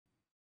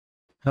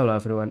Hello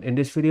everyone, in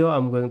this video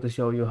I'm going to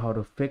show you how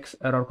to fix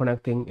error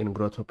connecting in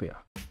Growtopia.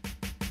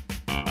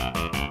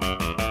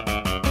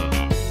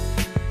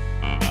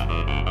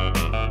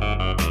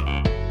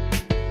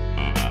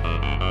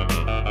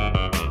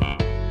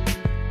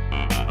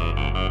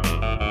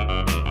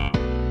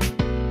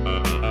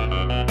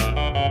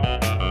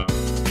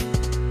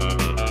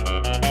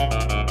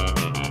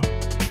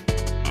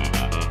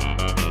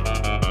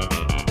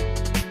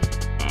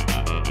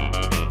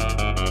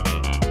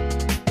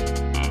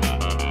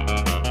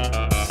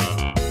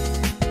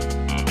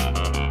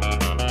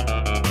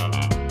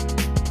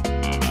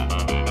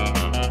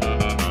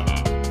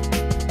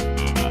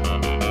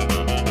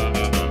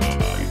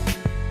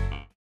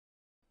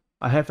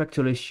 I have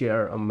actually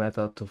shared a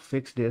method to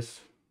fix this,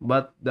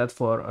 but that's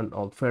for an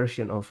old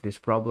version of this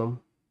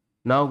problem.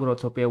 Now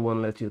Growtopia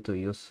won't let you to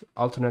use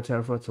alternate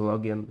server to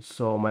log in,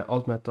 so my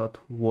old method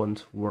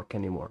won't work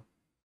anymore.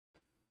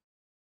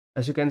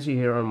 As you can see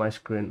here on my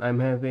screen, I'm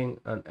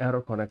having an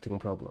error connecting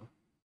problem.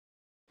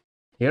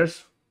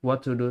 Here's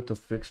what to do to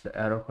fix the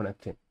error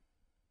connecting.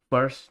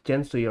 First,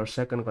 change to your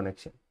second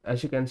connection.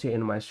 As you can see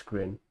in my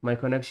screen, my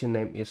connection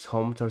name is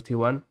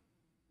home31.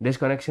 This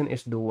connection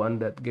is the one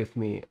that gave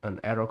me an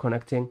error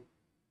connecting.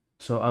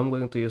 So I'm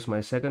going to use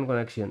my second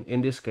connection.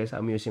 In this case,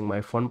 I'm using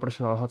my phone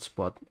personal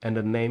hotspot and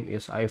the name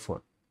is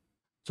iPhone.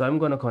 So I'm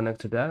going to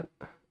connect to that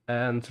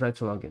and try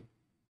to log in.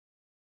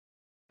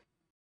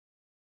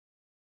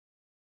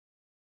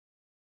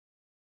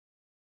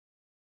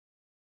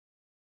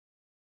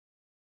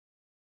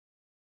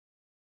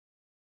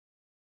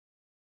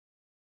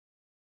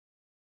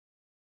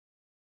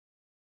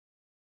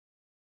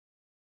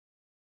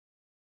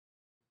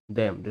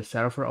 Damn, the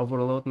server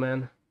overload,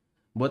 man.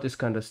 Bot is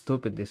kinda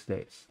stupid these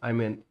days. I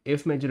mean,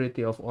 if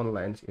majority of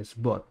online is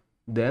bot,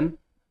 then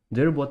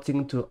they're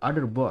botting to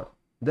other bot.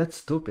 That's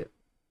stupid.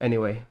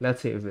 Anyway,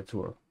 let's see if it's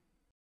works.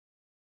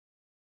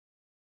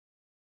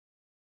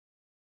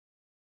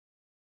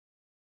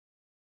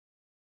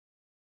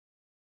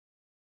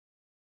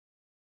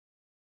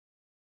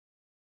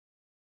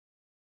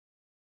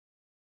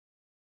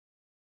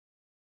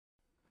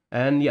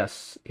 And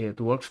yes,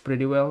 it works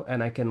pretty well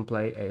and I can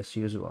play as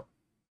usual.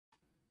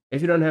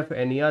 If you don't have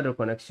any other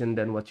connection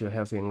than what you're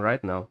having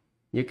right now,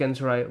 you can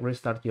try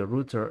restart your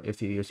router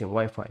if you're using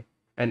Wi-Fi.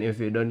 And if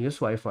you don't use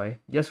Wi-Fi,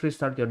 just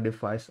restart your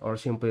device or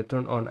simply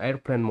turn on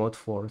airplane mode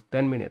for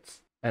 10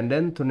 minutes and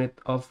then turn it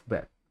off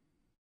back.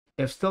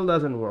 If still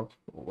doesn't work,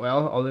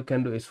 well, all you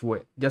can do is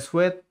wait. Just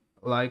wait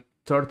like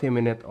 30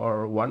 minutes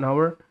or 1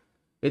 hour.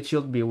 It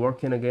should be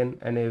working again,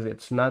 and if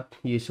it's not,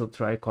 you should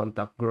try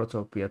contact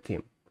Growtopia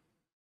team.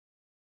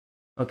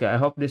 Okay, I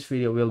hope this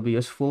video will be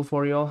useful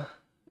for y'all.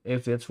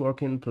 If it's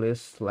working,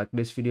 please like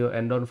this video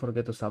and don't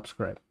forget to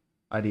subscribe.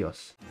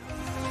 Adios.